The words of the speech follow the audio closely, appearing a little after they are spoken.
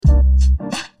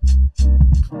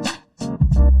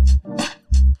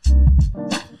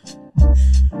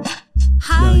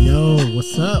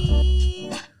What's up?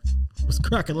 What's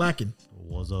cracking lacking?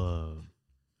 What's up?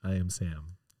 I am Sam.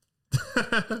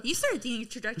 You started the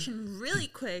introduction really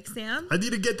quick, Sam. I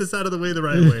need to get this out of the way the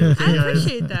right way. Okay, I guys?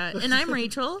 appreciate that. And I'm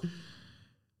Rachel.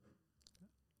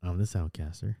 I'm the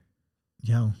Soundcaster.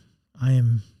 Yo, I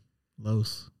am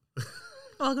Los.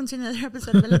 Welcome to another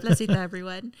episode of La Placita,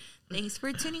 everyone. Thanks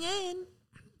for tuning in.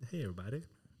 Hey, everybody.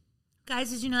 Guys,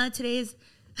 did you know that today is,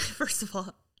 first of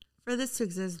all, for this to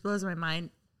exist blows my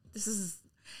mind.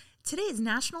 Today is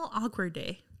National Awkward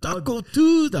Day. Taco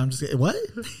Tuesday. I'm just kidding. What?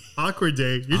 Awkward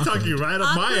day. You're talking right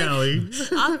up my alley.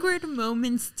 Awkward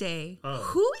Moments Day. Oh.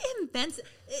 Who invents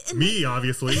and Me,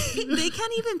 obviously. They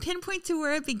can't even pinpoint to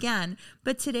where it began.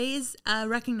 But today is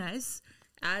recognized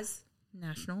as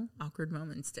National Awkward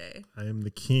Moments Day. I am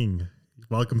the king.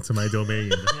 Welcome to my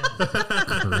domain.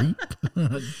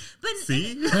 But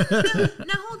See?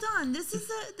 now hold on. This is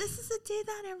a day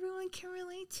that everyone can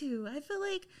relate to. I feel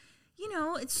like,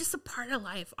 it's just a part of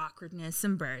life. Awkwardness,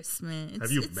 embarrassment.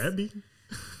 Have you met me?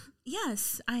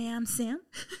 Yes, I am Sam.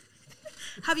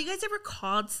 Have you guys ever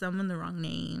called someone the wrong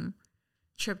name?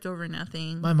 Tripped over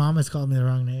nothing? My mom has called me the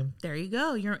wrong name. There you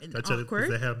go. You're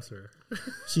awkward. It's a hamster.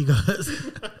 She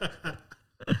goes.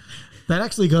 That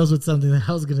actually goes with something that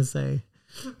I was gonna say,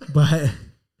 but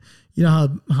you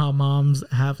know how moms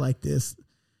have like this.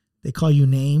 They call you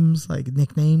names, like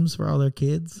nicknames for all their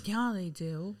kids. Yeah, they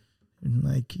do. And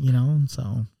like,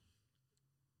 so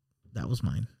that was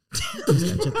mine.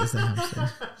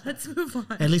 Let's move on.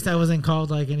 At least I wasn't called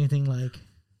like anything like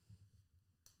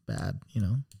bad,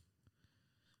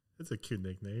 It's a cute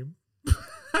nickname.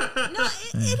 No,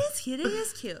 it is cute. It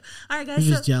is cute. All right, guys.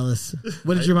 You're just jealous.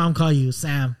 What did your mom call you?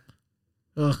 Sam.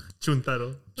 Ugh.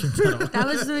 Chuntaro. That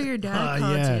was what your dad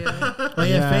called yeah. you.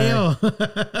 Oye, feo.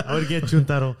 I would get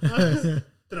Chuntaro.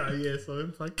 Travieso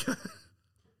en placa.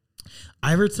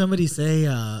 I heard somebody say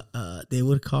they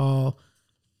would call.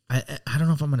 I don't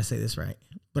know if I'm going to say this right,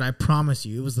 but I promise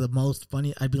you, it was the most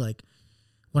funny. I'd be like,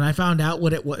 when I found out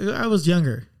what it was, I was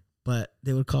younger, but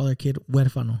they would call their kid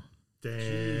huérfano.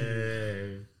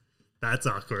 Dang. That's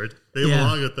awkward. They Yeah.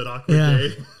 belong with that awkward Yeah.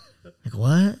 day. Like,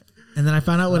 what? And then I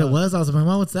found out what it was. I was like,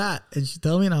 Mom, what's that? And she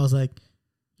told me, and I was like,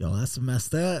 yo, that's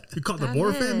messed up. You called them That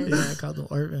orphan? is. Yeah, I called them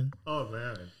orphan. Oh,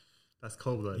 man. That's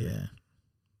cold blooded. Yeah.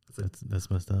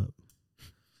 That's messed up.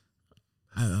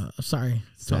 I'm sorry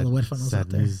to all the huérfanos out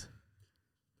there. news.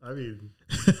 I mean,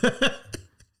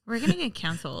 We're gonna get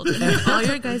canceled. It's all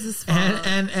your guys' fault.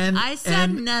 And I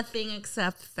said nothing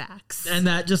except facts. and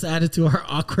that just added to our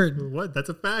awkward. what? That's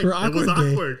a fact. For It was awkward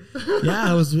day. awkward.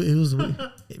 Yeah, it was. I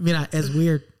mean, it's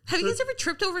weird. Have you guys ever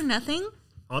tripped over nothing?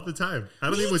 All the time. I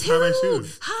don't Me even too. tie my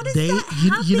shoes. How does that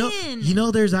happen? You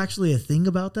know, there's actually a thing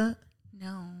about that.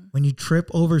 No. When you trip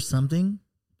over something,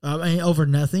 over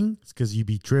nothing, It's because you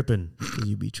be tripping.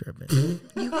 you be tripping.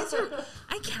 You guys are.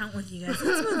 I count with you guys.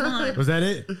 Let's move on. Was that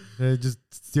it? Just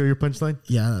steal your punchline?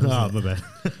 Yeah, that Oh, was my it.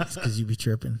 bad. It's because you be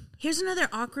tripping. Here's another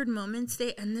awkward moments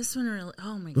day, and this one really.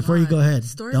 Oh my god! Before you go ahead,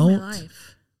 story don't- of my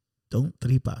life. Don't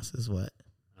tripas is what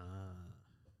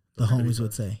the homies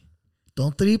would say.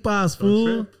 Don't tripas, Don't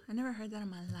fool. trip. I never heard that in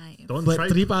my life. Don't But try.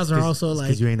 tripas are also like.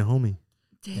 Because you ain't a homie.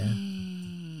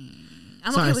 Dang.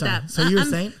 I'm Sorry, okay with sorry. that. So you were I'm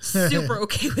saying? super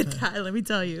okay with that, let me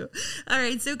tell you. All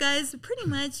right, so guys, pretty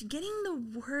much getting the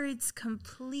words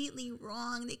completely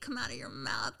wrong, they come out of your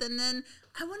mouth, and then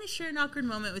I want to share an awkward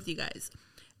moment with you guys.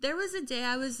 There was a day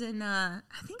I was in, I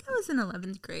think I was in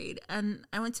 11th grade, and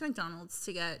I went to McDonald's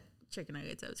to get chicken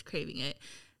nuggets. I was craving it.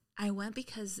 I went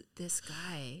because this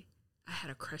guy, I had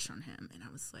a crush on him, and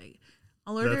I was like,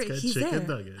 I'll order Let's it. get He's chicken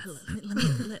there. nuggets.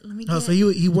 Let me Oh, get. so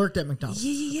he worked at McDonald's.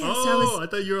 Yeah. Oh, So I was,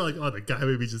 I thought you were like, the guy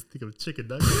made me just think of chicken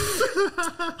nuggets.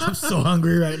 I'm so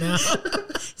hungry right now.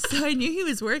 So I knew he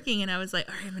was working, and I was like,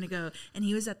 all right, I'm going to go. And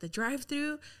he was at the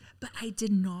drive-thru, but I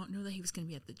did not know that he was going to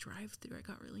be at the drive-thru. I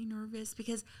got really nervous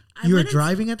because You were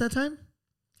driving at that time?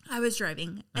 I was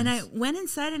driving, and I went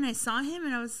inside, and I saw him,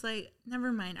 and I was like,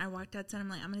 never mind. I walked outside. I'm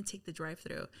like, I'm going to take the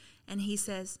drive-thru. And he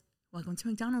says, welcome to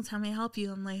McDonald's. How may I help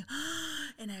you? I'm like,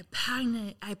 and I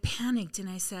panicked, and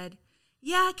I said,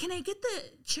 yeah, can I get the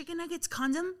chicken nuggets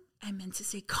condom? I meant to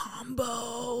say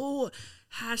combo.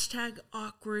 Hashtag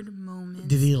awkward moment.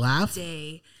 Did he laugh?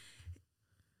 Day.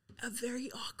 A very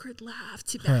awkward laugh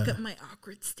to back up my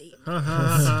awkward statement.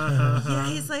 Uh-huh. Yeah,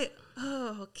 he's like,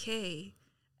 oh, okay.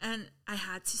 And I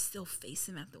had to still face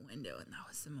him at the window, and that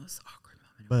was the most awkward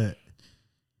moment. But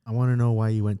I want to know why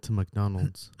you went to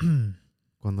McDonald's.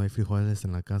 Cuando hay frijoles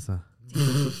en la casa.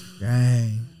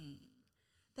 Dang.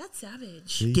 That's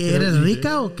savage. See, ¿Que eres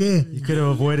rica o qué? You could have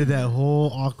avoided that whole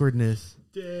awkwardness.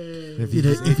 If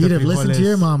If you'd have listened to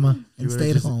your mama you and would've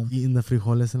stayed just home, eating the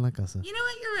frijoles en la casa. You know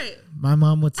what? You're right. my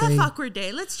mom would say, F awkward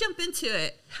day. Let's jump into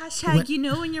it. Hashtag When- you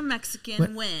know when you're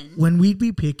Mexican when. when we'd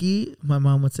be picky, my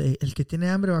mom would say, "El que tiene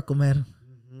hambre va a comer."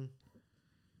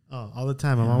 Oh, all the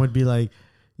time. My mom would be like,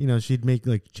 you know, she'd make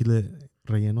like chile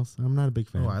rellenos. I'm not a big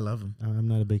fan. Oh, I love them. I'm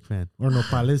not a big fan. Or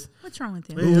nopales. What's wrong with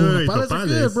you? Wait, Ooh, wait, nopales are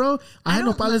good, nopales. bro. I had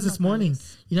don't nopales love this morning.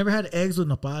 nopales. You never had eggs with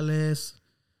nopales?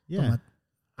 Yeah.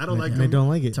 I don't like And I them. don't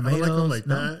like it. I don't like them Tomatoes, like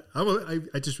no? that.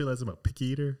 I just realized I'm a picky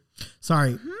eater.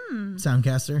 Sorry,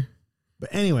 Soundcaster. But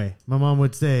anyway, my mom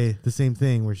would say the same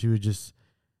thing where she would just,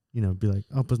 you know, be like,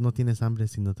 oh, pues no tienes hambre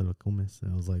si no te lo comes.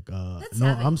 And I was like, That's no,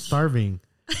 I'm savage. starving.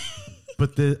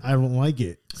 But I don't like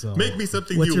it. So Make me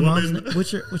something, What's you your woman. mom's?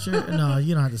 What's your? No,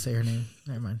 you don't have to say her name.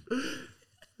 Never mind.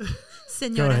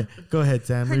 Senora. Go ahead,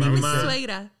 Sam. Her What do name you is Mama.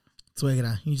 Suegra.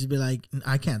 Suegra. You just be like,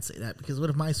 I can't say that because what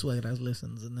if my suegra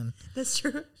listens and then That's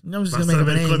true. I'm just Vas gonna a make up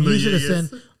a ver name. cuando You should have llegues.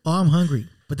 said, "Oh, I'm hungry,"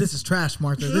 but this is trash,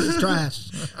 Martha. This is trash.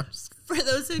 For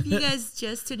those of you guys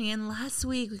just tuning in, last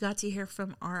week we got to hear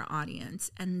from our audience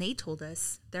and they told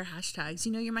us their hashtags.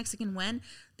 You know you're Mexican when?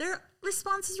 Their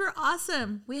responses were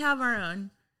awesome. We have our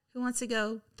own. Who wants to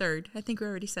go third? I think we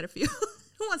already said a few.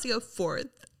 Who wants to go fourth?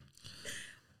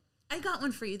 I got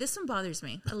one for you. This one bothers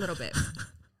me a little bit.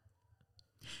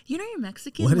 You know you're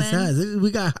Mexican What when? is that? Is it-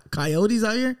 we got coyotes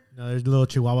out here. No, there's little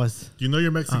chihuahuas. You know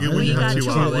you're Mexican Oh, when you we have got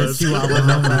chihuahuas.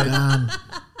 Oh my god!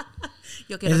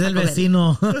 Yo quiero Es el Taco Bell.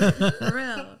 vecino. For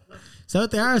real. So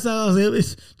what they are? So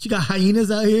you got hyenas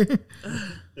out here.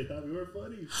 They thought we were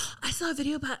funny. I saw a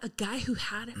video about a guy who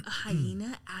had a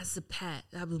hyena as a pet.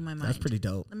 That blew my mind. That's pretty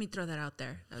dope. Let me throw that out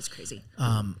there. That was crazy.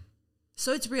 Um,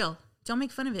 So it's real. Don't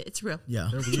make fun of it. It's real. yeah.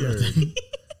 They're weird.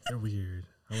 They're weird.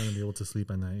 I wouldn't be able to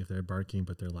sleep at night if they're barking,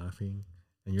 but they're laughing.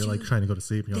 And you're like Dude, trying to go to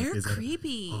sleep. And you're They're like, is that-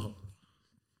 creepy. Oh.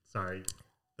 Sorry.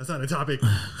 That's not a topic.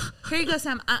 Here you go,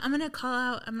 Sam. I'm gonna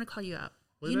call you out.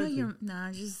 What You did know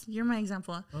I do? you're my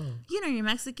example. Oh. You know you're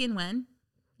Mexican when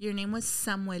your name was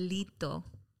Samuelito.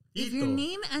 If your Ito.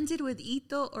 name ended with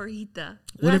Ito or Ita,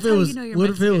 What that's if it how was? you know you're What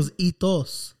if it Mexican. was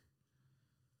Itos?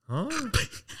 Huh?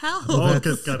 How? Oh,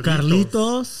 because Carlitos.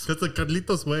 Carlitos. That's the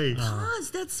Carlitos way. Cause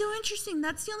that's so interesting.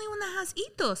 That's the only one that has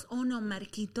Itos. Oh no,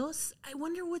 Marquitos. I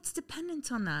wonder what's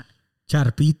dependent on that.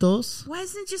 Charpitos. Why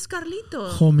isn't it just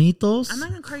Carlito? Homitos. I'm not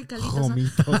gonna call you Carlitos.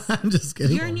 Homitos. I'm just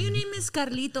kidding. Your new name is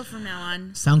Carlito from now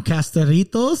on.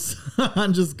 Soundcasteritos.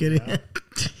 I'm just kidding.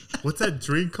 What's that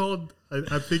drink called?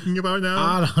 I'm thinking about now.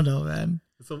 I don't know, man.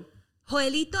 It's a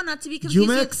Joelito, not to be confused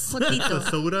Jumex? with Jotito.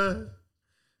 soda.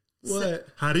 What?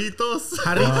 Jaritos.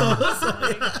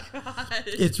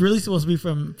 It's really supposed to be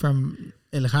from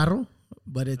El Jarro,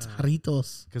 but it's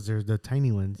Jarritos. Because they're the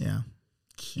tiny ones. Yeah.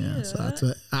 Cute. Yeah. So that's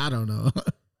what I don't know.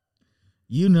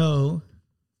 You know,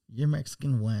 you're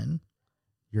Mexican when?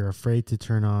 You're afraid to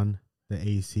turn on the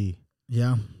AC.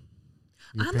 Yeah.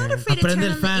 Your I'm not parents- afraid to Aprende turn el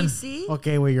on the fan. AC.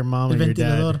 Okay, well, your mom El and your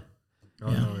ventilador. dad.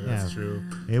 Oh, no, that's true.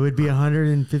 It would be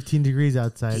 115 degrees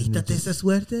outside. and it Quítate esa just-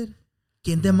 suerte.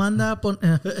 ¿Quién te manda a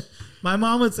poner? My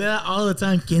mom would say that all the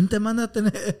time. ¿Quién te manda a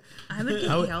tener? I would get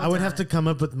I would have to come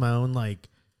up with my own like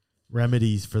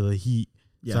remedies for the heat.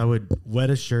 Yeah. So I would wet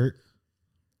a shirt,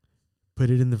 put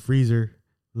it in the freezer,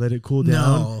 let it cool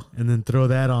down, No. and then throw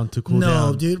that on to cool No,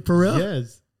 down. dude, for real?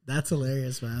 Yes. That's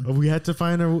hilarious, man. We had to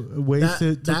find ways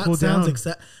to cool down.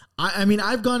 I mean,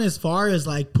 I've gone as far as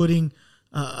like putting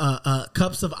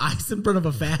cups of ice in front of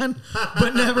a fan,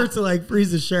 but never to like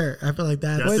freeze a shirt. I feel like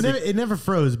that. Yes. Well, it never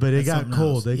froze, but it That's got something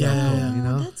cold. else. It got Yeah, cold, yeah. you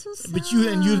know? That's so sad. But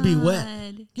you'd be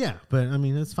wet. Yeah, but I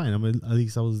mean, that's fine. At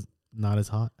least I was not as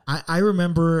hot. I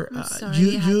remember I'm sorry you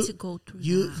you had to go through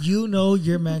that. you know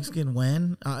you're Mexican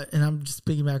when, and I'm just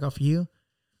piggyback off of you.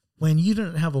 When you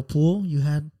didn't have a pool, you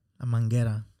had a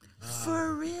manguera.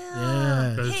 For real.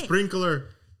 Yeah. The Hey, sprinkler.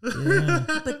 Yeah.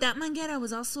 but that manguera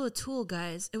was also a tool,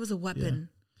 guys. It was a weapon.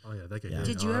 Oh, yeah, that could Yeah. hit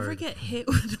Did you ever hard. get hit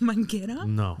with a manguera?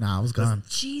 No. Nah, I was gone.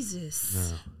 Jesus.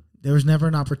 No. There was never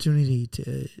an opportunity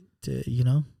to you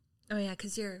know. Oh yeah,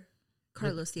 because you're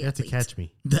Carlos the You have to athlete. catch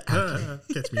me.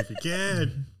 Catch me if you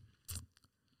can.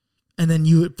 And then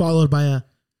you followed by a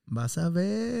vas a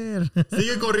ver.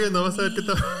 Sigue corriendo. Vas a ver qué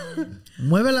tal.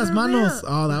 Mueve las For manos.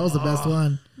 real. Oh, that was the best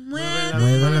one. Mueve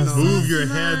las Move las your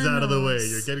hands out of the way.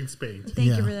 manos. You're getting spanked. Thank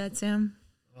Yeah. you for that, Sam.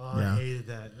 Oh, Yeah. I hated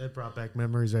that. That brought back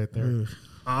memories right there. Ooh.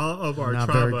 All of our Not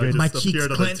very trauma good. just My cheeks appeared on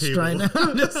the clenched table. right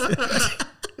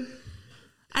now.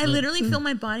 I literally feel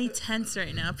my body tense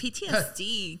right now.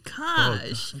 PTSD.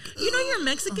 Gosh. You know you're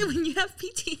Mexican when you have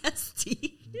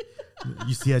PTSD.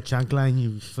 You see a chancla and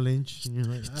you flinch and you're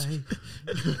like, ay.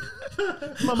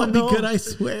 Mama, I'll be no. good, I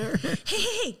swear.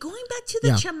 Hey, going back to the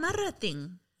Yeah. chamarra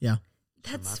thing. Yeah.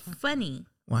 That's funny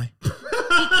Why?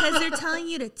 because they're telling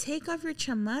you to take off your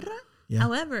chamarra. Yeah.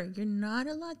 However, you're not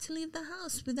allowed to leave the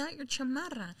house without your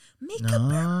chamarra. Make No.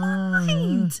 up your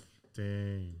mind.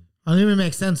 Dang. I don't even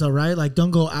make sense though, right? Like,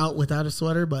 don't go out without a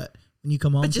sweater, but when you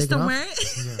come home, But just take it don't off. wear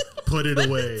it. Put it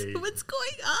away. What's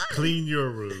going on? Clean your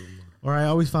room. Or I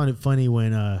always found it funny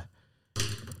when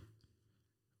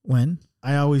When?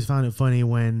 I always found it funny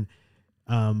when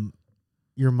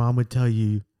your mom would tell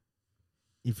you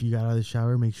if you got out of the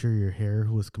shower, make sure your hair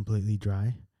was completely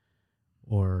dry,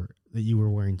 or that you were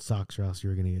wearing socks, or else you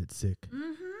were gonna get sick.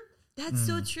 That's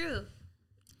so true.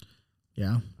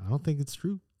 Yeah, I don't think it's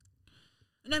true.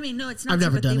 I mean, no, it's not I've true,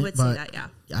 never but they done it, would say but that,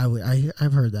 yeah.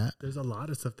 I've heard that. There's a lot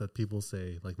of stuff that people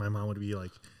say. Like my mom would be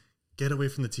like, "Get away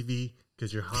from the TV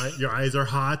because your eyes are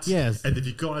hot." Yes. And if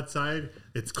you go outside,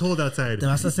 it's cold outside. Te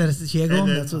vas a hacer ese ciego? And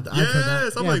then- That's what I've heard that.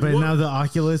 yes, I'm Yeah, like, but what? now the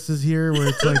Oculus is here, where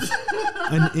it's like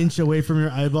an inch away from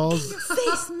your eyeballs.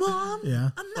 Face, Mom.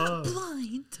 Yeah. I'm not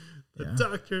blind. The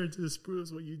doctor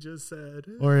disproves what you just said.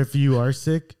 Or if you are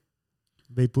sick,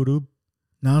 Vaporub,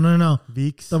 No.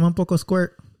 Vicks. Toma un poco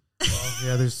squirt.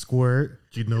 Yeah, there's Squirt.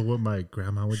 Do you know what my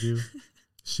grandma would do?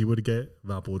 She would get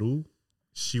Vaporu.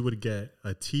 She would get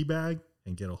a tea bag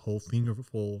and get a whole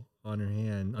fingerful on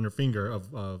her finger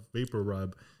of vapor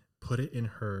rub, put it in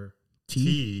her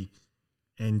tea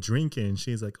and drink it. And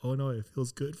she's like, "Oh no, it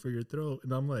feels good for your throat."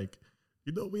 And I'm like,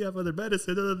 we have other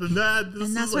medicine other than that. This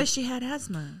And that's is why like, she had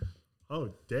asthma. oh,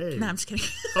 dang. No, I'm just kidding.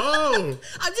 Oh,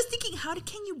 I'm just thinking, how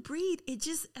can you breathe?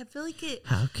 I feel like it.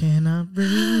 How can I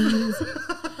breathe?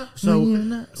 So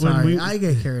Sorry, we- I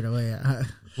get carried away.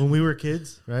 When we were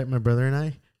kids, right, my brother and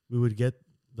I, we would get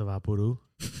the Vaporu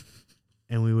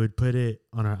and we would put it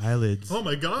on our eyelids. oh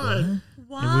my God. And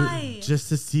Why? just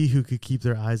to see who could keep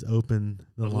their eyes open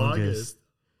the The longest. longest.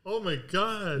 Oh my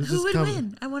God. Who just would come-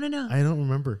 win? I want to know. I don't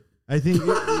remember. I think,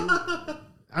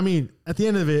 I mean, at the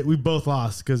end of it, we both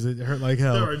lost because it hurt like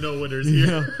hell. There are no winners You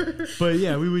here. know? But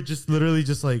yeah, we would just literally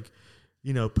just like,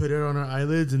 put it on our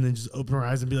eyelids and then just open our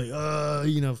eyes and be like,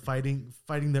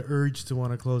 fighting the urge to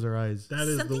want to close our eyes. That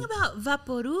is Something about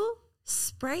Vaporu,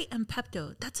 Sprite, and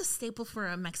Pepto. That's a staple for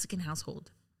a Mexican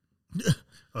household.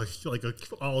 like a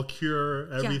all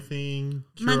cure everything.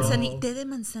 Cure all. Té de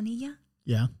manzanilla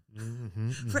Yeah.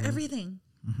 for everything.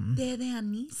 Té de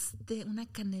anís, de una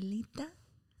canelita.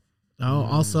 Oh,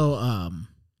 also, how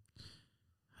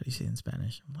do you say it in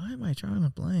Spanish? Why am I trying to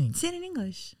blank? Say it in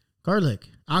English. Garlic,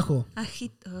 ajo.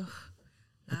 Ajito.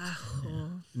 Ajo.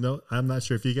 No, I'm not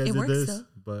sure if you guys It did works, this, though.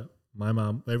 but my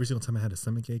mom, every single time I had a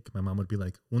stomachache, my mom would be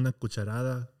like, "Una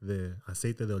cucharada de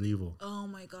aceite de olivo." Oh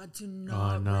my God, do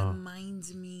not no.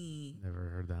 remind me. Never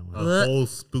heard that one. A whole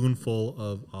spoonful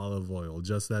of olive oil.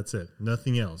 Just that's it.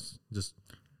 Nothing else. Just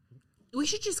We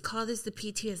should just call this the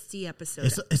PTSD episode.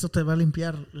 Eso te va a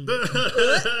limpiar.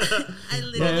 I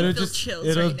literally feel chills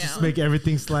it'll right just now. make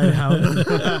everything slide out.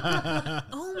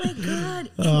 Oh my God.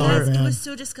 And Oh, guys, it man. was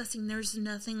so disgusting. There's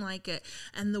nothing like it.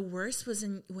 And the worst was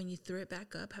when you threw it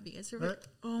back up. Have you guys ever?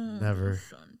 Oh, Never.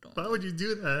 santo. why would you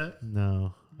do that?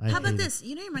 No. How about this?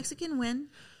 You know you're Mexican when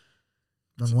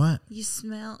Then what?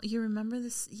 you remember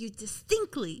this, you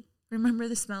distinctly remember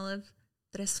the smell of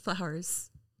three flowers.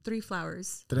 Tres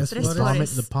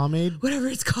flores. The pomade? Whatever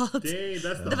it's called. Dang,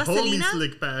 that's the, The homie Vaselina?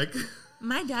 slick back.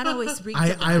 My dad always brings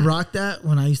I rocked that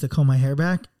when I used to comb my hair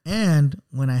back and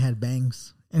when I had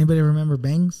bangs. Anybody remember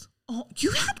bangs? Oh,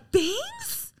 you had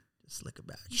bangs? Slick it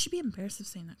back. You should be embarrassed of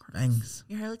saying that, Carlos. Bangs.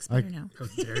 Your hair looks better Like- now. How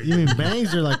dare You you? mean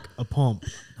bangs or like a pump?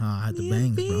 Oh, I had the Yeah,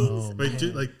 bangs, bro. bangs. Wait,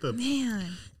 ju- like the Man,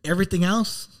 Everything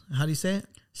else, how do you say it?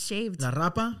 shaved. La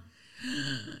rapa?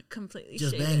 Completely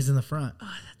Just shaved. bangs in the front.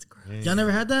 Oh, that's gross. Y'all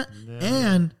never had that?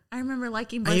 And I remember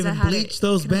liking I boys that even had bleached it.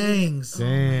 those Couldn't believe it. bangs.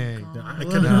 Dang. Oh my I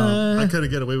God. couldn't. Uh, I couldn't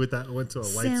get away with that. I went to a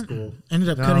white Sam. school. Ended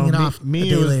up No, cutting it me- off me, a it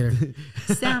day was- later.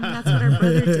 Sam, that's what our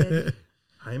brother did.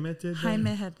 Jaime did. that?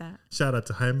 Jaime had that. Shout out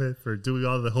to Jaime for doing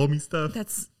all the homie stuff.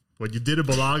 That's When you didn't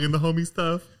belong in the homie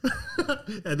stuff,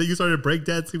 and then you started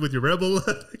breakdancing with your rebel.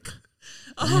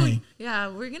 Dang. yeah.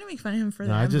 We're gonna make fun of him for No,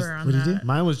 the I just- Ember on What'd he that. do?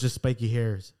 Mine was just spiky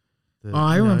hairs. Oh,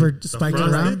 I remember spiked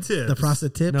frosted around. tips. The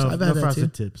frosted tips. No, I've no had that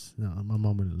frosted too. tips. No, my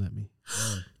mom wouldn't let me.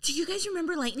 Do you guys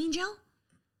remember lightning gel?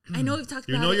 I know we've talked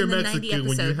You about know it you're in the 90 Mexican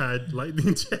when you episode. had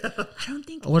lightning gel. I don't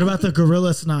think. What I about the think-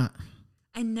 gorilla snot?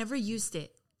 I never used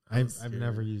it. I've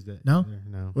never used it. No? either,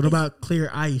 no. What about clear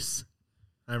ice?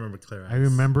 I remember Claire. I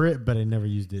remember it, but I never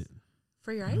used it.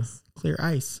 For your eyes? Clear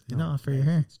ice, you know, for your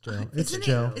hair. It's gel. It's Isn't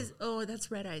gel. Oh, that's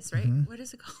red eyes, right? Mm-hmm. What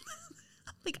is it called?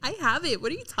 Like, I have it.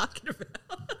 What are you talking about?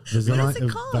 Is What it is it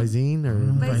called? Visine or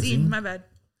Mm. Visine. Visine? My bad.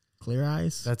 Clear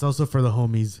ice. that's also for the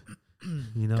homies.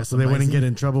 You know, Got so some they wouldn't Visine. get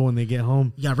in trouble when they get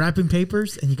home. You got wrapping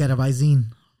papers and you got a Visine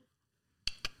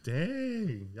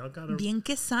Dang, y'all got a Bien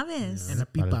que sabes. and a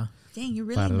pipa. Dang, you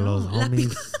really Para know. los La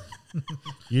homies.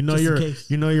 You know Just in you're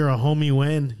case. you know you're a homie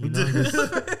when you know just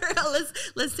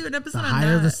let's do an episode The on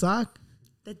higher that. the sock.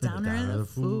 The downer of the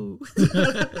food.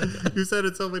 You said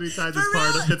it so many times. For It's part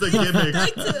of, real. it's a gimmick.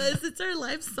 Back to us. It's our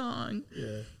life song.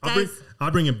 I'll Guys.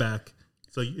 bring it back.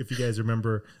 So if you guys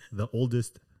remember the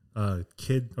oldest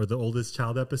kid or the oldest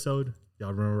child episode,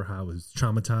 y'all remember how I was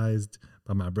traumatized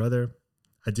by my brother.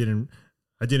 I didn't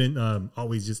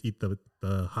always just eat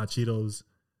the hot Cheetos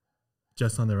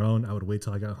just on their own. I would wait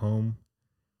till I got home,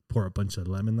 pour a bunch of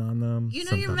lemon on them. You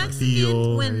know some you're tapatio, Mexican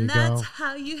There when you that's go.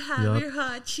 how you have Yup. your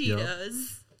hot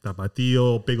Cheetos.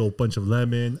 tapatio, big old bunch of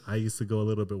lemon. I used to go a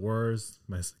little bit worse.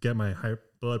 Get my high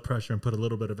blood pressure and put a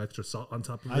little bit of extra salt on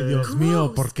top of Ay, it. Dios mío,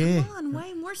 Gross. ¿por qué? Come on,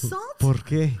 why more salt? ¿Por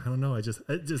qué? I don't know. It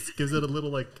just gives it a little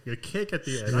like a kick at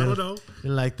the end. I don't know.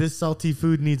 You're like, this salty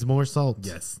food needs more salt.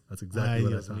 Yes, that's Ay, exactly what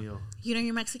I Dios thought. mío. You know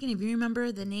you're Mexican if you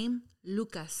remember the name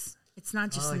Lucas. It's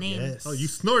not just Oh, a name. yes. Oh, you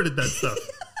snorted that stuff.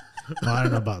 Well, I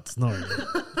don't know about snorting.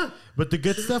 But the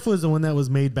good stuff was the one that was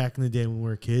made back in the day when we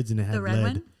were kids and it had The red lead.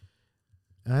 one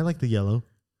I like the yellow.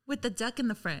 with the duck in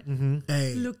the front. Mm-hmm.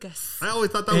 Hey, Lucas. I always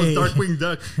thought that Hey. was Darkwing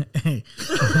Duck. hey.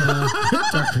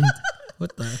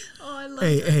 What the? Oh, I love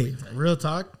Hey, real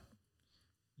talk.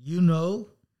 You know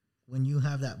when you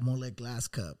have that mole glass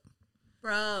cup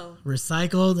bro.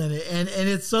 recycled and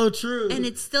it's so true. And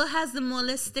it still has the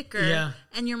mole sticker. Yeah.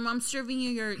 And your mom's serving you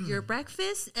your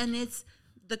breakfast, and it's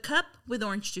the cup with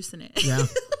orange juice in it. yeah.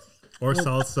 Or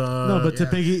salsa. No, but yeah.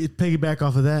 to piggyback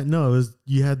off of that, no, it was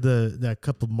you had that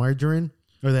cup of margarine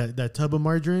or that tub of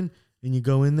margarine, and you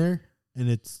go in there and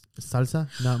it's salsa,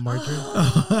 not margarine.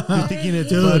 You're thinking it's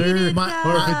Dude, butter, my-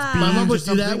 or if it's my beans My mom or would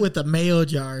do that something. with the mayo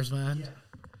jars, man.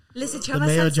 Les The echaba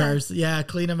mayo salsa. jars. Yeah,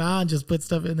 clean them out and just put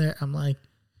stuff in there. I'm like,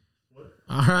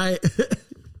 all right.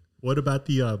 What about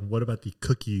the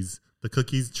cookies? The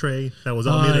cookies tray that was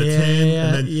all made of yeah, tin, yeah,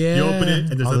 and then you open it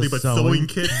and there's All the nothing but sewing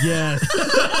kit. Yes.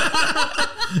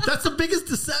 That's the biggest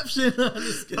deception.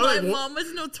 I'm My like, well, mom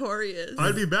was notorious.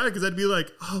 I'd be mad because I'd be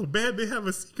like, oh man, they have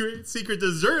a secret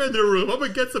dessert in their room. I'm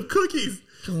gonna get some cookies.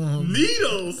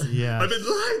 Needles. Yeah. I've been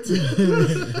lied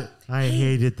to. I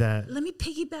hated that. Let me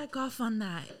piggyback off on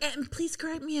that. And please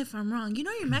correct me if I'm wrong. You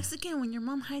know you're Mexican when your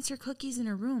mom hides her cookies in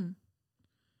her room.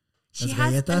 She Las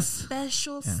has a galletas?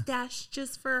 special stash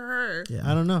just for her. Yeah.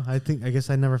 I don't know. I guess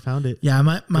I never found it. Yeah,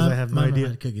 my I have no mom idea.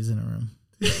 had cookies in her room.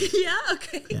 Yeah,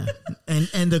 okay. Yeah,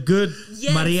 and the good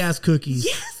Yes. Maria's cookies.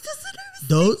 Yes, that's what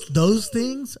I was Those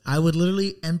things, I would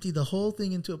literally empty the whole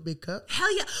thing into a big cup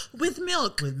Hell yeah. With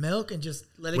milk. with milk and just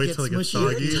let it Wait get till it gets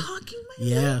smushy. soggy. You're talking my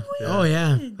Yeah. language. Oh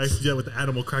yeah. I used to do that with the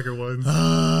animal cracker ones.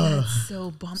 Oh, That's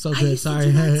so bomb. so I good. used Sorry,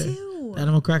 to do that too.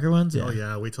 animal cracker ones. Yeah. Oh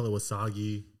yeah, wait till it was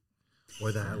soggy.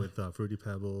 Or that with Fruity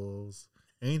Pebbles.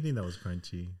 Anything that was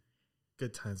crunchy.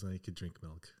 Good times when you could drink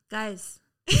milk. Guys.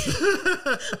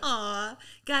 Aw.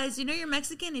 Guys, you know you're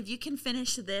Mexican if you can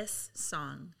finish this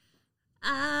song.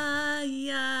 Ay,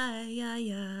 ay,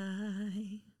 ay,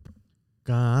 ay.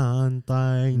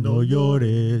 Canta y no No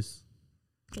llores.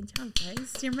 Good job,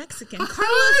 guys. You're Mexican.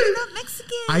 Carlos, you're not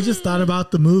Mexican. I just thought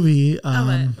about the movie.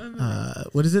 what?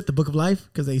 What is it? The Book of Life?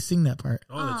 Because they sing that part.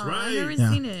 Oh, that's Aw, right. I've never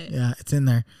Yeah, seen it. yeah, it's in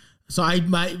there. So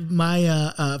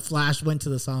my flash went to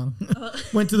the song,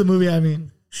 went to the movie. I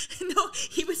mean, No,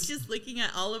 he was just looking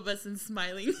at all of us and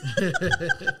smiling.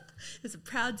 It's a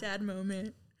proud dad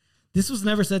moment. this was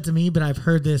never said to me, but I've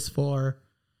heard this for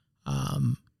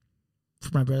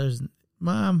my brothers.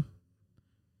 Mom,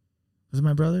 was it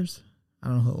my brothers? I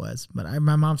don't know who it was, but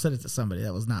my mom said it to somebody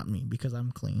that was not me because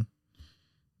I'm clean.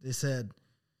 They said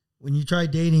when you try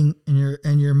dating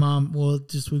and your mom, well,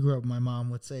 just we grew up. My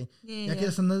mom would say, "Ya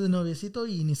quieres andar de noviecito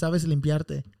y ni sabes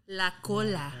limpiarte." La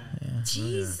cola.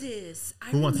 Jesus.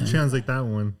 I Who wants to remember- translate that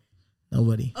one?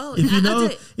 Nobody. Oh, if you I'll know,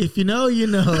 do it. if you know, you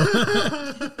know.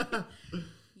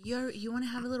 You want to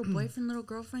have a little boyfriend, little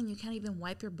girlfriend, you can't even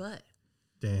wipe your butt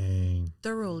Dang.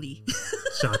 thoroughly.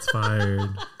 Shots fired.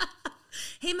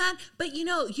 Hey man, but you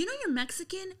know you're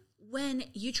Mexican when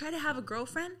you try to have a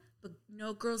girlfriend, but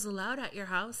no girls allowed at your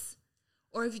house.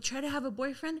 Or if you try to have a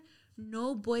boyfriend,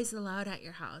 no boys allowed at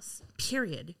your house.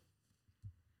 Period.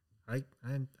 I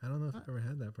don't know if I've ever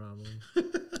had that problem.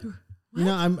 You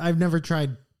know, I've never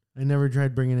tried. I never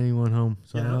tried bringing anyone home,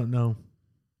 so I Yeah. don't know.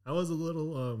 I was a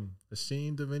little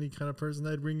ashamed of any kind of person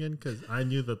I'd bring in because I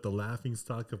knew that the laughing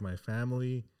stock of my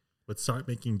family would start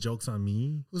making jokes on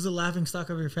me. Who's the laughing stock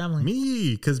of your family?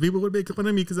 Me, because people would make fun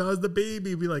of me because I was the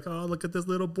baby. Be like, oh, look at this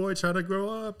little boy trying to grow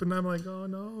up. And I'm like, oh,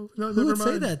 no, Who never would mind.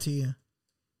 say that to you?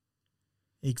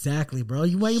 Exactly, bro.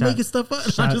 Why you Shout- making stuff up?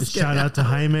 I'm Shout, just kidding. shout out to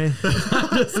Jaime.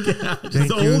 Thank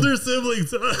The you. older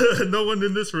siblings. No one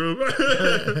in this room.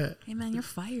 Hey man, you're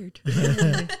fired.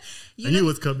 I knew it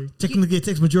was coming. Technically, it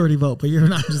takes majority vote, but you're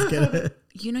not. I'm just kidding.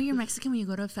 You know you're Mexican when you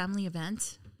go to a family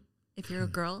event, if you're a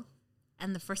girl,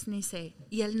 and the first thing they say,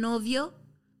 "Y el novio,"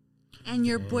 and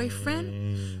your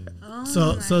boyfriend. Oh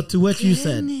So my to what you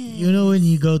said, goodness. you know when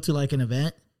you go to like an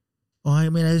event, oh,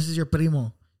 mira, this is your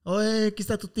primo. Oh, aquí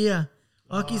está tu tía.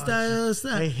 Oh, aquí está.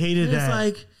 I hated And that.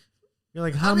 It's like, You're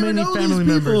like, I how don't even many know family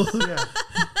these people. members? Yeah.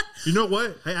 You know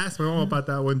what? I asked my mom about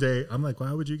that one day. I'm like,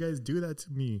 why would you guys do that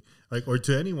to me? Like, or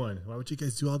to anyone? Why would you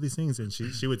guys do all these things? And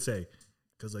she would say,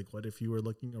 because like, what if you were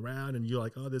looking around and you're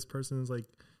like, oh, this person is like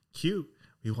cute.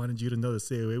 We wanted you to know to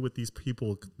stay away with these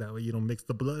people. That way you don't mix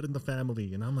the blood in the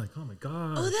family. And I'm like, oh my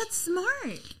God. Oh, that's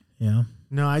smart. yeah,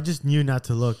 No, I just knew not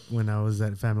to look when I was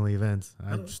at family events.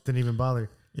 I just didn't even bother.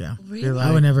 yeah. Really? You're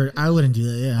I would never. I wouldn't do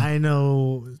that. Yeah. I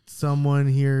know someone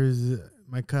here's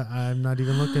my cut. I'm not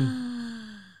even looking.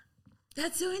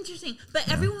 That's so interesting. But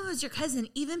everyone was your cousin,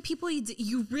 even people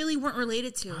you really weren't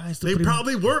related to. I still They pretty-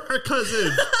 probably were our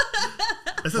cousins.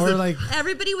 This is Or the- like,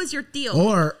 Everybody was your tío.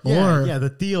 or yeah, the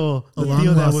tío a long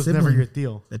that lost was never sibling. your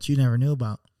tío. that you never knew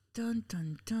about. Dun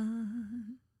dun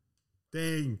dun.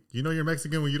 dang, you know you're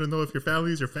Mexican when you don't know if your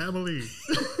family is your family.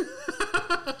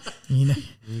 You know,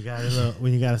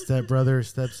 When you got a step brother or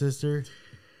step sister.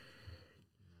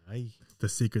 The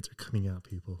secrets are coming out,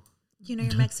 people. You know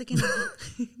you're Mexican.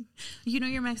 You know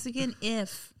you're Mexican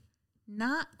if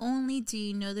not only do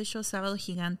you know the show Sábado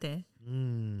Gigante,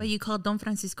 but you call Don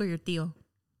Francisco your tío.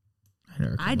 I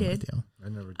never called him did. a tío. I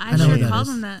never. I know sure what that called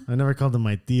is. him that. I never called him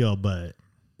my tío, but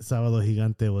Sábado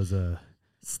Gigante was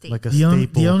Steak. like a The only,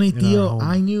 staple. the only in our tío home.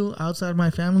 I knew outside my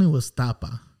family was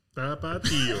Tapa.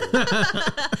 Tapatío.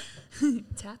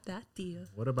 Tap that tío.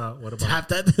 What about? Tap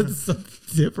that. That's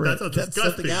something different. That's That's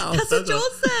disgusting. something else. That's what That's a Joel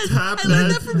said. tap I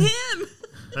learned that. that from him.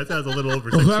 That sounds a little over.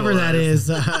 Whoever that is.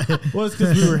 Well, it's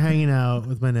because we were hanging out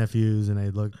with my nephews, and I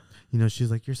looked. She's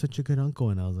like, "You're such a good uncle,"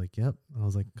 and I was like, "Yep." I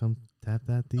was like, "Come tap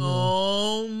that tío."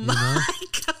 Oh my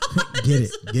god. Get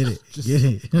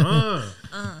it.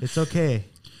 It's okay.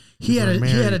 He had We're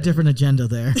he had a married. different agenda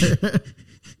there.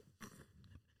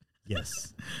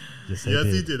 Yes. Yes, Yes,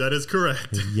 he did. That is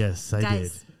correct. Yes, I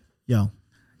Guys, did. Yo,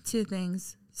 two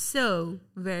things so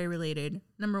very related.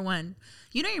 Number one,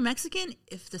 you know you're Mexican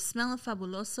if the smell of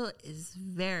Fabuloso is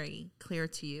very clear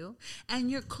to you and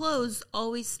your clothes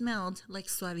always smelled like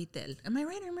Suavitel. Am I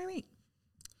right or am I right?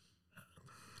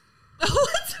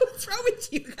 What's wrong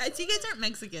with you guys? You guys aren't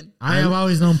Mexican. I have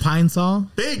always known Pine Sol.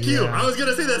 Thank you. Yeah. I was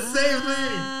gonna say the same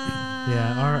thing.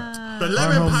 Yeah, The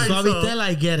lemon home- pie Suavitel, salt.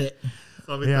 I get it.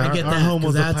 Yeah, I get our that, home 'cause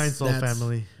was a that's- Pine Sol that's-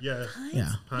 family. Yeah.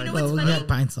 Yeah. Pine know Well, what's we funny? got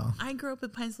Pine Sol. I grew up in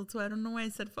Pine Sol too. I don't know why I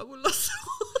said Fabuloso.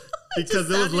 Because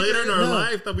it was later in our No.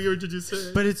 life that we were introduced to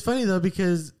it. But it's funny though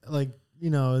because now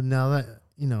that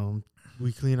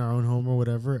we clean our own home or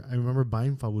whatever, I remember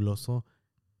buying Fabuloso,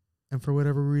 and for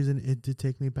whatever reason, it did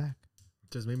take me back.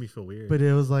 It just made me feel weird. But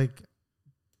it was like,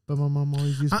 but my mom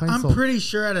always used Pine I'm Sol. pretty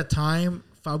sure at a time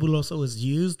Fabuloso was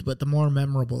used, but the more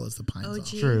memorable is the Pine Sol.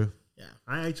 OG. True. Yeah.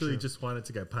 I actually just wanted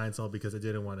to get pine salt because I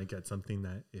didn't want to get something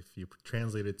that if you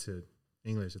translate it to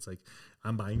English, it's like,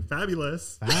 I'm buying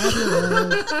fabulous.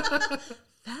 Fabulous.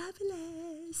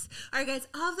 Fabulous. All right, guys,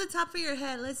 off the top of your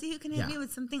head, let's see who can hit Yeah. me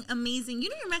with something amazing. You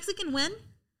know you're Mexican when?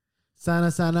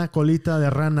 Sana colita de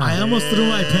rana. I almost threw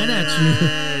my pen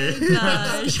at you.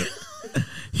 Gosh.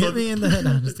 Hit me in the head.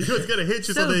 No, I'm just He was gonna hit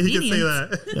you so So that he could say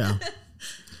obedient. that. yeah.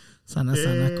 Sana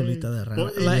colita de rana.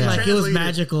 Well, Like, yeah. like it was Translate it.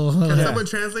 magical. Can Yeah. someone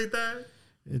translate that?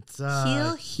 It's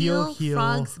heel,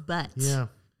 frog's butt. Yeah.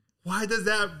 Why does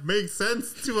that make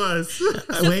sense to us?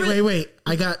 Wait.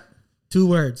 I got 2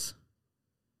 words.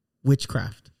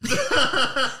 Witchcraft.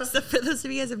 So for those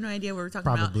of you guys who have no idea what we're talking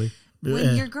Probably. about, when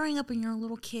Yeah. you're growing up and you're a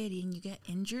little kid and you get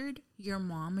injured, your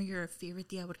mom or your favorite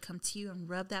tia would come to you and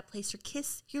rub that place or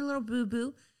kiss your little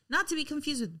boo-boo. Not to be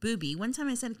confused with booby. One time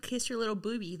I said kiss your little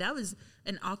booby. That was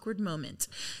an awkward moment.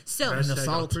 So Hashtag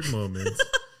assault. awkward moment.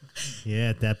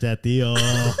 Yeah, tap that deal.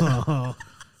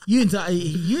 You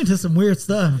into some weird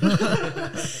stuff.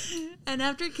 and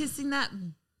after kissing that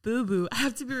boo-boo, I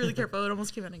have to be really careful. It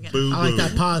almost came out again. Boo I like boo.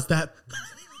 that pause. That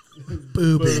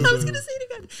boo boo. I was going to say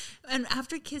it again. And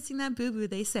after kissing that boo-boo,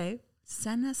 they say,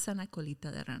 sana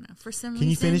colita de rana. For some reason. Can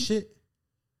you finish it?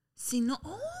 Si no, oh,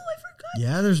 I forgot.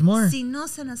 Yeah, there's more. Si no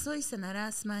sanas hoy,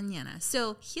 sanarás mañana.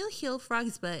 So heal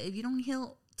frog's butt. If you don't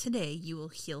heal today, you will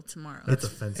heal tomorrow. That's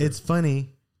offensive. It's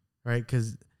funny, right?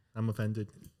 Because I'm offended.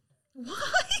 Why?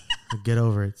 get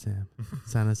over it, Sam.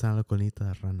 Sana colita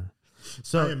de rana. I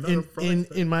So am not a frog.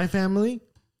 in my family,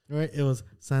 Right? It was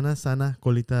sana, sana,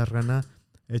 colita de rana,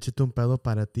 échate un pedo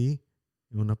para ti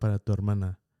y uno para tu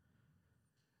hermana.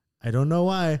 I don't know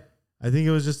why. I think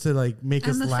it was just to like make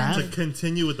us I'm laugh. To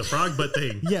continue with the frog butt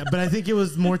thing. Yeah, but I think it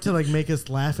was more to like make us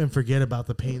laugh and forget about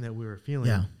the pain that we were feeling.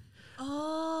 Yeah.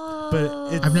 Oh.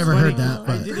 But it's I've never funny. heard that,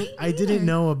 but- I didn't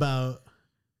know about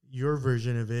your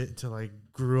version of it until I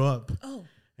grew up Oh.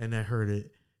 and I heard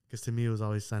it. Because to me, it was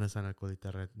always sana, sana,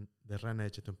 colita de rana,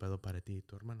 échate un pedo para ti y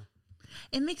tu hermana.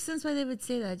 It makes sense why they would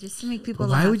say that, just to make people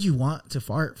But laugh. why would you want to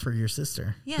fart for your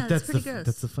sister? Yeah, But that's pretty gross.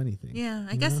 That's the funny thing. Yeah,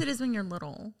 I You guess know? it is when you're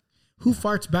little. Who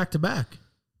farts back to back?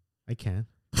 I can.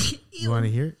 Ew. You want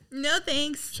to hear it? No,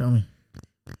 thanks. Show me.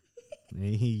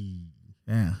 Hey.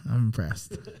 Yeah, I'm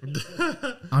impressed.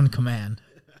 On command.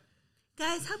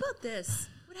 Guys, how about this?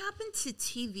 What happened to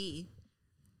TV?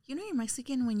 You know you're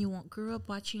Mexican when you grew up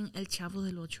watching El Chavo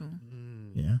del Ocho.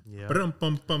 Yeah. Yeah. Bum,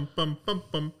 bum, bum, bum, bum,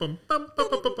 bum, bum, bum, bum,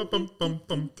 bum, bum, bum, bum,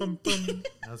 bum, bum, bum.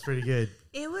 That was pretty good.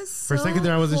 It was For a second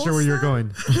there, I wasn't sure where you were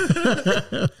going.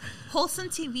 Wholesome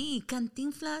TV.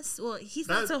 Cantinflas. Well, he's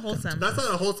not so wholesome. That's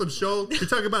not a wholesome show. You're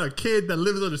talking about a kid that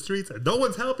lives on the streets and no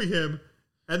one's helping him.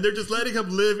 And they're just letting him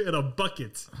live in a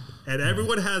bucket. And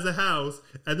everyone has a house.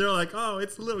 And they're like, oh,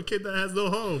 it's a little kid that has no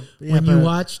home. Yeah, When you but-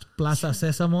 watched Plaza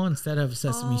Sésamo instead of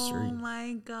Sesame Oh Street.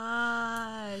 my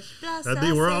gosh. And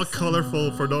they were all Plaza colorful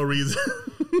Sésamo. for no reason.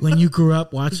 When you grew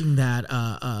up watching that,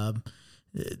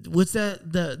 what's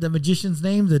that? The magician's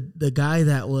name? The guy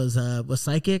that was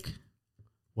psychic?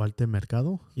 Walter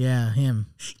Mercado? Yeah, him.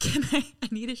 I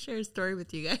need to share a story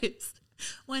with you guys.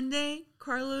 One day,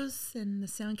 Carlos and the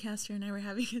Soundcaster and I were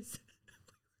having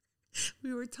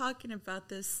we were talking about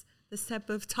this type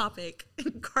of topic.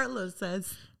 And Carlos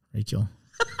says, Rachel.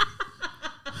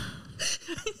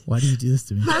 Why do you do this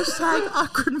to me? hashtag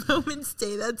awkward moments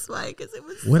day. That's why, because it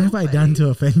was What so have I funny. done to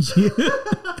offend you?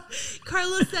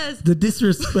 Carlos says, The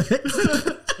disrespect.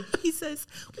 he says,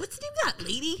 what's the name of that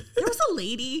lady? There was a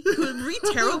lady who would read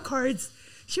tarot cards.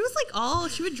 She was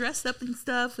like she would dress up and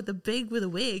stuff with a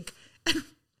wig.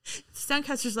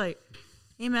 Soundcaster's like,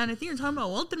 hey man, I think you're talking about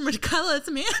Walter Mercado. That's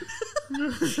a man.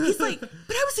 He's like, but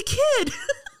I was a kid.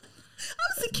 I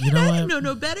was a kid. You know I what? didn't know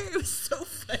no better. It was so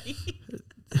funny.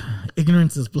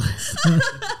 Ignorance is bliss.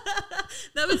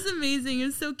 That was amazing. It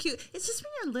was so cute. It's just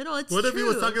when you're little, it's What if true. he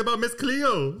was talking about Miss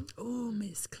Cleo? Oh,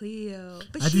 Miss Cleo.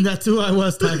 But I think that's who I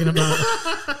was talking about.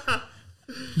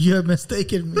 You have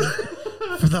mistaken me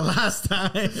for the last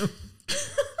time.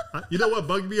 You know what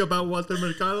bugged me about Walter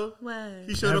Mercado? What?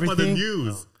 He showed up on the Everything?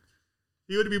 news.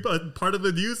 He would be part of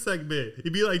the news segment.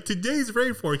 He'd be like, today's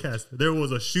rain forecast. There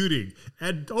was a shooting.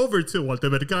 And over to Walter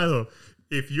Mercado.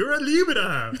 If you're a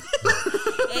Libra.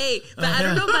 Hey, but I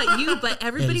don't know about you, but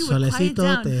everybody El would quiet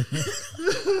solecito down.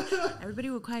 te... Everybody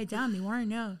would quiet down. They want to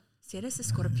know. Si eres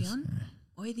escorpión,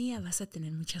 hoy día vas a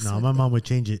tener mucha No, suerte. my mom would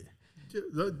change it. She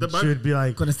would be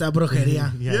like, Con esta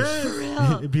brujería. yeah.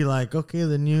 Yes. It'd be like, okay,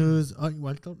 the news. Oh,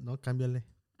 Walter, no, cámbiale.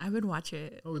 I would watch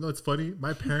it. Oh, no, it's funny.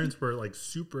 My parents were like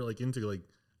super like into like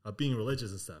being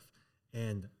religious and stuff.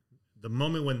 And the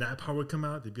moment when that part would come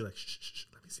out, they'd be like, shh, shh, shh,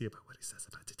 let me see about what he says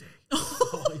about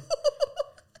today.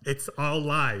 It's all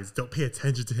lies. Don't pay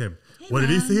attention to him. Hey, What did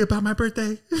he man. say about my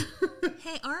birthday?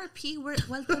 Hey, R.I.P.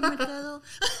 Walter Mercado.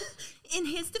 In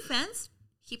his defense,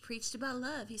 he preached about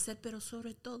love. He said, pero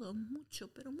sobre todo, mucho,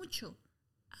 pero mucho.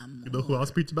 Amor. You know who else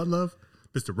preached about love?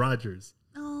 Mr. Rogers.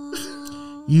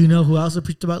 Oh. You know who also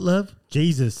preached about love?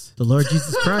 Jesus. The Lord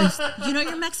Jesus Christ. You know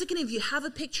you're Mexican if you have a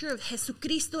picture of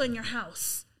Jesucristo in your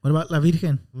house. What about La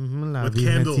Virgen? Mm-hmm, La With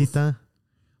candles. Virgencita.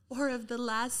 Or of the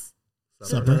last...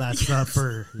 The Last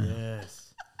Supper.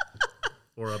 Yes.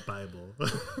 Or a Bible. La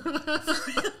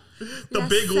The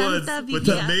big ones Santa with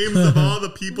the Biblia. names of all the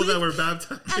people that were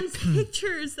baptized. And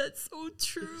pictures. That's so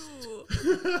true.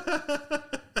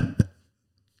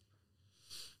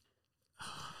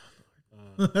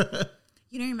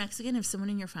 You know you're Mexican if someone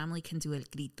in your family can do el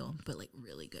grito, but like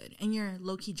really good. And you're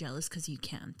low-key jealous because you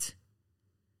can't.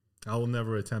 I will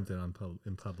never attempt it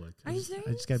in public. Are you serious?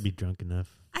 I just got to be drunk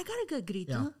enough. I got a good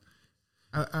grito.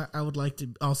 Yeah. I would like to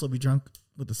also be drunk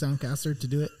with the Soundcaster to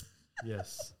do it.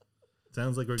 Yes.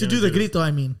 Sounds like we're To gonna do the this. grito,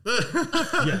 I mean.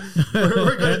 Yeah.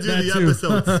 We're gonna do That the too.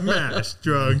 episode smash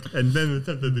drunk and then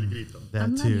attempt the grito. That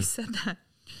I'm glad too. you said that.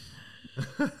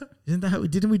 Isn't that how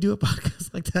didn't we do a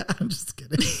podcast like that? I'm just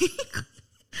kidding.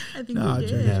 I think No, we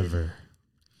joking. did. Never.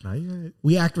 Not yet.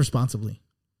 We act responsibly.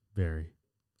 Very.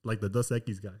 Like the Dos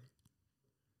Equis guy.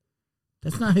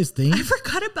 That's not his thing. I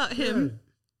forgot about him.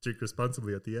 Drink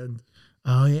responsibly at the end.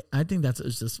 Oh, yeah. I think that's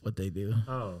just what they do.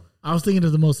 Oh. I was thinking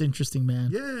of the most interesting man.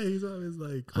 Yeah, he's always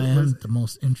like, I am the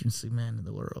most interesting man in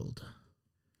the world.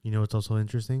 You know what's also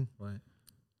interesting? What?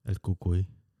 El cucuy.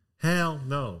 Hell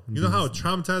no. You know how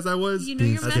traumatized I was? You know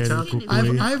you're Being scared of Mexican.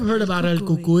 cucuy. I've heard about el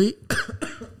cucuy.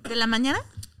 De la mañana?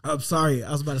 I'm sorry.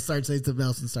 I was about to start saying something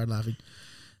else and start laughing.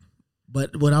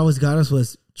 But what always got us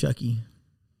was Chucky.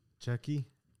 Chucky.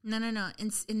 No.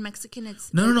 In Mexican,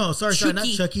 it's No. Sorry, not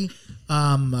Chucky. Chucky.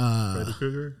 Freddy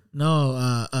Krueger?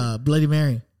 No, Bloody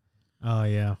Mary. Oh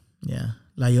yeah, Yeah.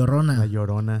 La Llorona. La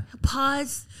Llorona.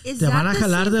 Pause. Is Te that van a the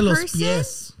jalar same de los person?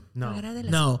 pies. No, Jalar de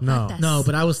las No. patas. No,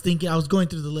 but I was going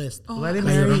through the list. Oh, Bloody I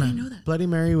Mary. didn't know that. Bloody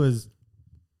Mary was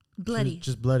Bloody.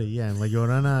 just bloody. Yeah, and La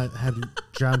Llorona had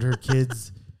drowned her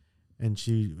kids, and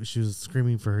she was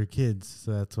screaming for her kids.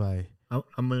 So that's why.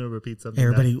 I'm going to repeat something.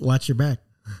 Everybody, watch your back.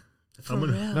 For I'm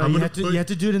gonna- real. No, I'm you gonna have to put- you have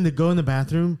to do it in the go in the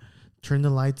bathroom, turn the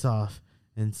lights off,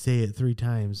 and say it 3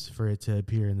 times for it to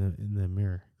appear in the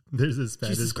mirror. There's this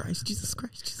Jesus Christ.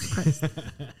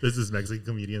 There's this Mexican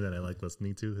comedian that I like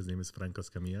listening to. His name is Franco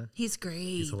Escamilla. He's great.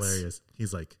 He's hilarious.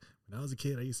 He's like, when I was a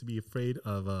kid, I used to be afraid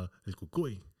of el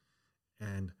cucuy.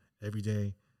 And every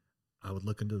day I would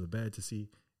look under the bed to see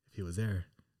if he was there.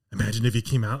 Imagine if he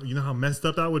came out. You know how messed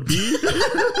up that would be? He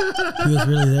was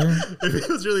really there. If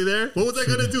he was really there, what was I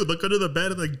going to do? Look under the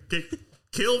bed and like get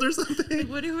killed or something?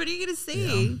 What are you going to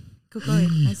say?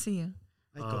 Kukoy, I see you.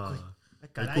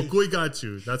 El cucuy got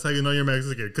you. That's how you know you're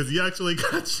Mexican, because he actually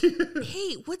got you.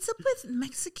 Hey, what's up with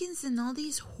Mexicans and all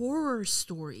these horror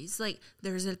stories? Like,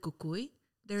 there's El Cucuy,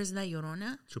 there's La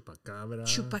Llorona, Chupacabra.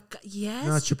 Yes.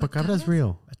 No, chupacabra's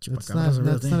real. Chupacabra's That's a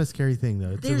real not thing. a scary thing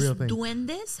though. It's There's a real thing.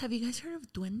 duendes. Have you guys heard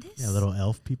of duendes? Yeah, little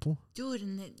elf people. Dude,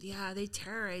 and they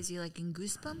terrorize you like in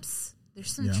Goosebumps.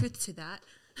 There's some Yeah. truth to that.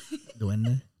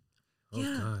 Duende. Oh,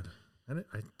 Yeah. God.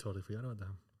 I totally forgot about that.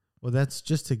 Well, that's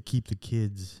just to keep the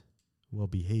kids well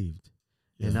behaved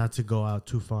and not to go out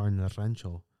too far in the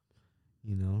rancho.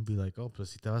 You know, be like, oh, pues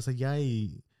si te vas allá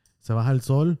y se baja el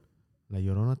sol, la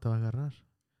Llorona te va a agarrar.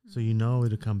 So you know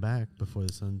it'll come back before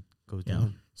the sun goes Yeah.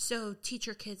 down. So teach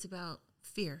your kids about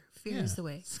fear. Fear is the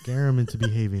way. Scare them into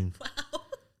behaving.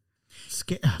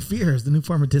 Fear is the new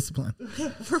form of discipline.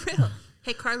 For real.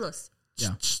 Hey, Carlos.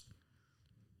 Yeah.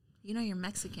 You know you're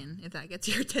Mexican if that gets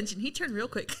your attention. He turned real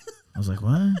quick. I was like,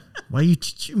 what? Why you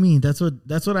me? That's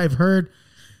what I've heard.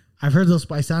 I've heard those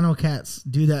paisano cats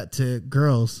do that to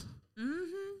girls.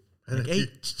 Like, hey,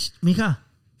 mija.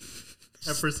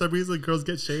 And for some reason, girls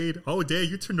get shade. Oh, dang,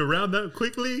 you turned around that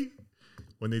quickly.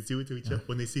 When they do it to each other,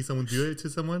 when they see someone do it to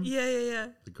someone, Yeah.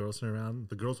 the girls turn around.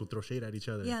 The girls will throw shade at each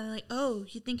other. Yeah, they're like, oh,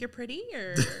 you think you're pretty?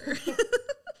 Or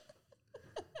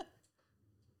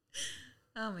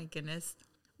oh my goodness.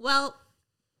 Well,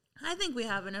 I think we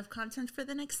have enough content for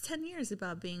the next 10 years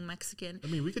about being Mexican. I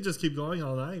mean, we could just keep going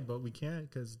all night, but we can't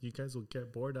because you guys will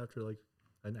get bored after like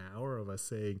an hour of us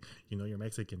saying, you know, you're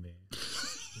Mexican.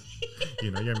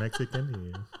 You know, you're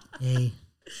Mexican. Hey,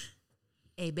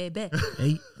 Hey, baby.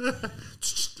 hey.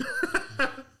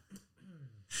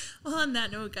 Well, on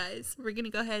that note, guys, we're going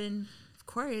to go ahead and, of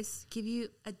course, give you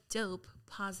a dope,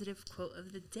 positive quote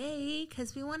of the day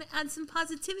because we want to add some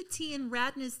positivity and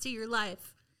radness to your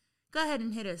life. Go ahead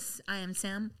and hit us. I am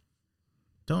Sam.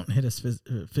 Don't hit us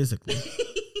physically.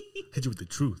 Hit you with the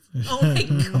truth. Oh my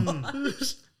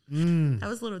gosh. That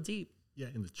was a little deep. Yeah,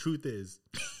 and the truth is,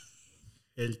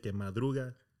 el que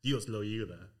madruga, Dios lo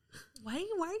ayuda. Why are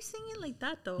you saying it like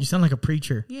that, though? You sound like a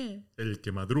preacher. Yeah. El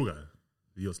que madruga,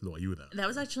 Dios lo ayuda. That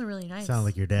was actually really nice. Sound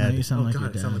like your No, dad. you sound Oh, like God, your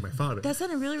it dad. sounds like my father. That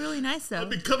sounded really, really nice, though. I'm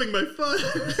becoming my father.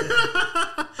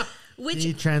 Can Which,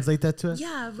 you translate that to us?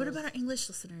 yeah, what about our English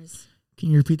listeners? Can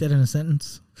you repeat that in a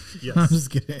sentence? I'm Yes. just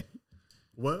kidding.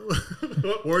 What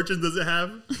origin does it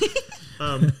have?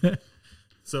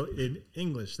 So in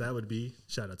English, that would be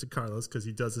shout out to Carlos because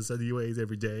he does this at the UAs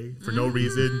every day for no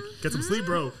reason. Get some sleep,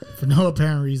 bro. For no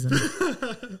apparent reason.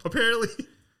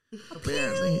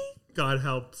 Apparently, God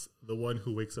helps the one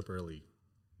who wakes up early.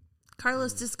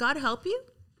 Carlos, does God help you?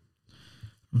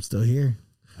 I'm still here.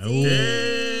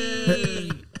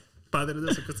 Hey. Padre de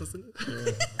Dios, que estás en-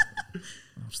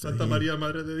 I'm still Santa here. María,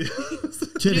 Madre de Dios.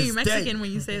 To You know this you're day. Mexican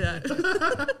when you say that.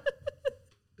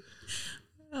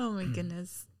 Oh my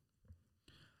goodness.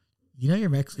 You know you're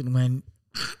Mexican when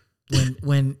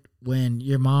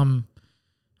your mom,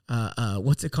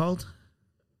 what's it called?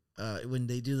 When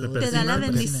they do the The Te da la Persinan.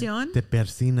 bendición. Te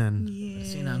persinan.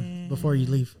 Yeah. before you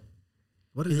leave.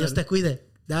 What Que is Dios te that? cuide.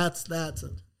 That's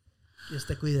Dios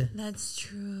te cuide. That's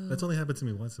true. That's only happened to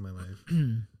me once in my life.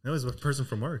 That was a person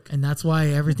from work. And that's why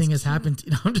everything has happened. To,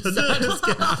 no, I'm just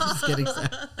kidding. I'm just kidding. Sam.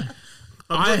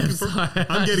 I am sorry.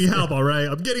 I'm getting help, all right?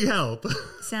 I'm getting help.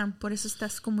 Sam, por eso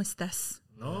estás como estás.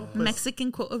 No, pues,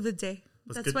 Mexican quote of the day.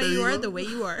 Pues, That's ¿qué why te you are digo? the way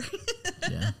you are.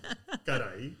 Yeah.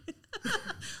 caray.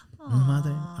 Un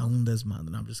madre a un desmadre.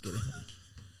 No, I'm just kidding.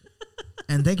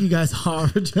 And thank you guys all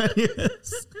for joining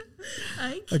us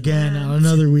I can't. again on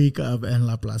another week of En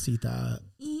La Placita.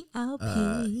 ELP.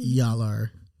 Y'all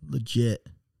are legit.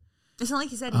 It's not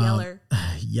like you said Yeller.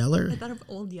 Yeller? I thought of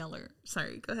Old Yeller.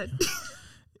 Sorry, go ahead.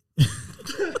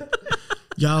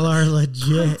 Y'all are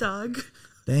legit. Dog.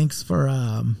 Thanks for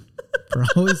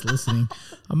always listening.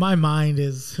 My mind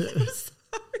is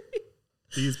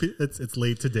It's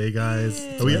late today, guys.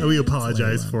 We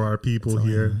apologize for our people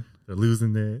here. They're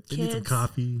losing it. They need some Kids,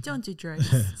 coffee. Don't do drugs.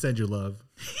 Send your love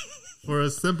for a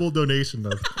simple donation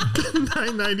of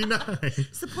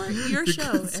 $9.99. Support your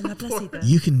show in La Placita.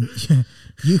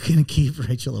 you can keep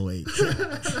Rachel awake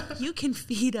You can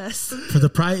feed us. for the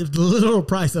literal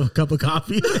price of a cup of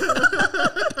coffee.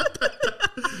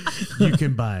 You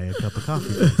can buy a cup of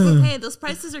coffee. Hey, those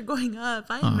prices are going up.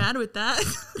 I ain't mad with that.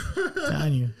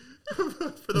 Telling you.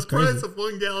 For the crazy. price of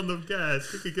 1 gallon of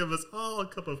gas, you could give us all a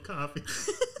cup of coffee.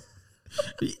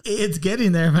 It's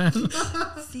getting there, man.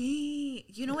 See,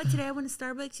 you know what? Today I went to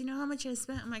Starbucks. You know how much I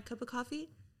spent on my cup of coffee?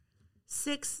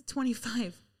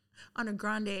 $6.25 on a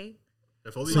grande.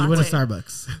 If only, So you went to Latte.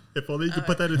 Starbucks. if only you could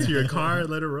put that into your car and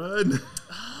let it run.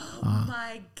 Oh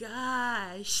my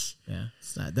gosh. Yeah,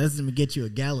 it's not, that doesn't even get you a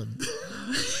gallon.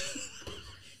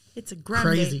 It's a grande.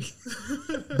 Crazy.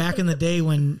 Back in the day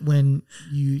when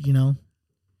you know,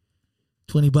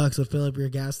 $20 would fill up your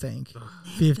gas tank.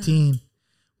 15.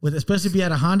 With especially if you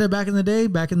had a Honda back in the day,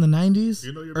 back in the 90s,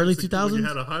 You know you're early Mexican when 2000s. you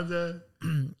had a Honda.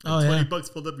 Oh yeah,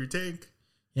 $20 filled up your tank.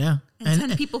 yeah. And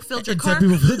 10 people filled your and car.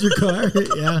 10 people filled your car.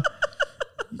 Yeah.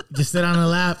 Just sit on the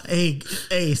lap. Hey,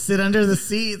 sit under the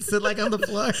seat. Sit like on the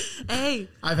floor. Hey,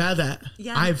 I've had that.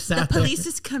 yeah. I've sat the there. police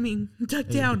is coming. Duck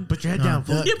down. Put your head down,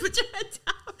 fool. duck. Yeah, put your head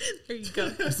down. There you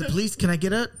go. It's the police. Can I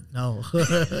get up? No.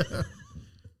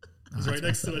 It's right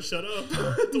next to a shut up.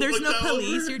 There's look no that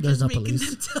police. over. You're There's just no making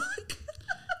police. them talk.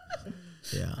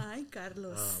 Yeah. Ay,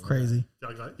 Carlos. Crazy.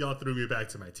 Y'all threw me back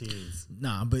to my teens.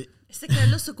 Nah, but Este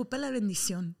Carlos ocupa la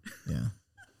bendición. yeah.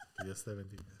 Dios te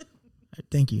bendiga.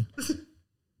 Thank you.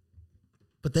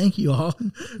 But thank you all.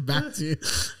 Back to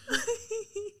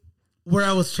where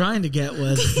I was trying to get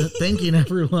was thanking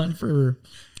everyone for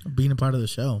being a part of the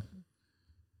show.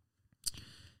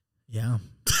 Yeah.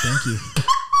 Thank you.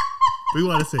 We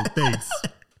want to say thanks.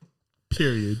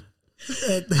 Period.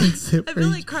 Thanks. I feel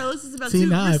like Carlos is about See, to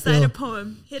now I recite feel- a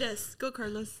poem. Hit us. Go,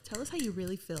 Carlos. Tell us how you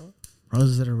really feel.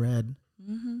 Roses that are red.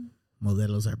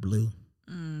 Modelos are blue.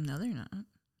 No, they're not.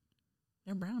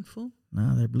 They're brown, fool.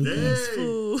 No, they're blue. Hey. cans.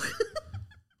 Fool.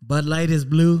 Bud Light is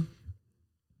blue.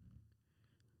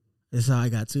 This is how I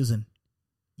got Susan.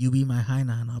 You be my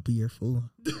hyena and I'll be your fool.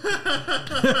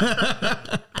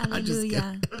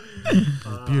 Hallelujah.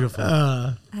 Beautiful.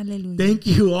 Hallelujah. Thank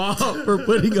you all for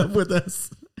putting up with us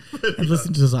and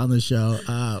listening to us on the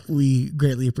show. We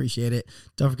greatly appreciate it.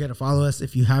 Don't forget to follow us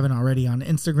if you haven't already on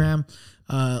Instagram.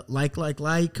 Like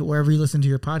wherever you listen to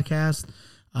your podcast.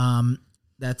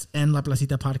 That's En La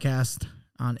Placita Podcast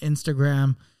on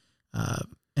Instagram.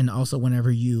 And also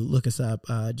whenever you look us up,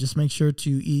 just make sure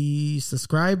to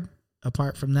subscribe.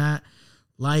 Apart from that,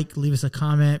 leave us a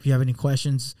comment. If you have any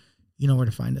questions, you know where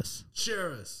to find us. Share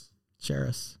us. Share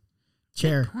us.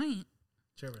 Share. Point.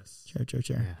 Share us. Share.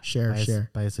 Yeah. Share.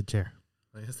 Buy us a chair.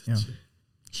 Yeah.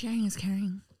 Sharing is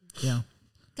caring. Yeah.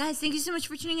 Guys, thank you so much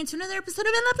for tuning in to another episode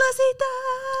of En La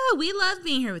Placita. We love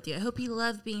being here with you. I hope you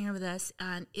love being here with us.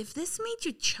 And if this made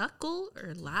you chuckle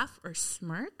or laugh or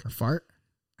smirk Or fart.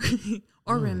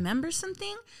 or remember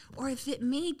something, or if it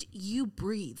made you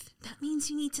breathe, that means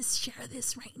you need to share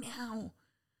this right now.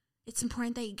 It's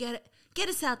important that you get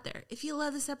us out there. If you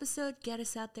love this episode, get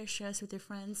us out there, share us with your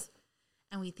friends,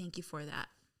 and we thank you for that.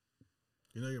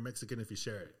 You know you're Mexican if you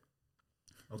share it.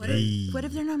 What Okay. if, what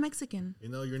if they're not Mexican? You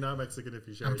know you're not Mexican if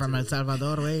you share I'm it. from too. El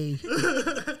Salvador, way.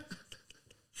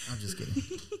 I'm just kidding.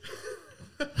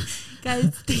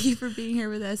 Guys, thank you for being here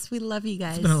with us. We love you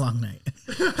guys. It's been a long night.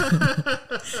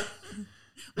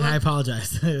 And I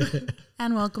apologize.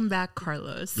 And welcome back,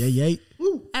 Carlos. Yay.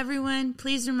 Everyone,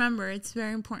 please remember, it's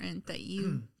very important that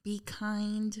you be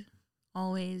kind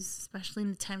always, especially in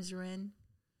the times we're in.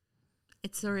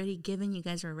 It's already given. You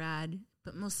guys are rad.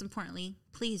 But most importantly,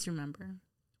 please remember.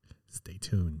 Stay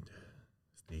tuned.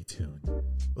 Stay tuned.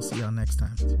 We'll see y'all next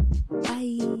time.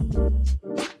 Bye.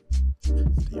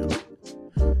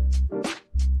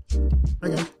 Bye,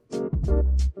 guys.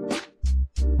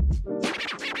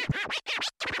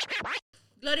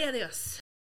 Gloria a Dios.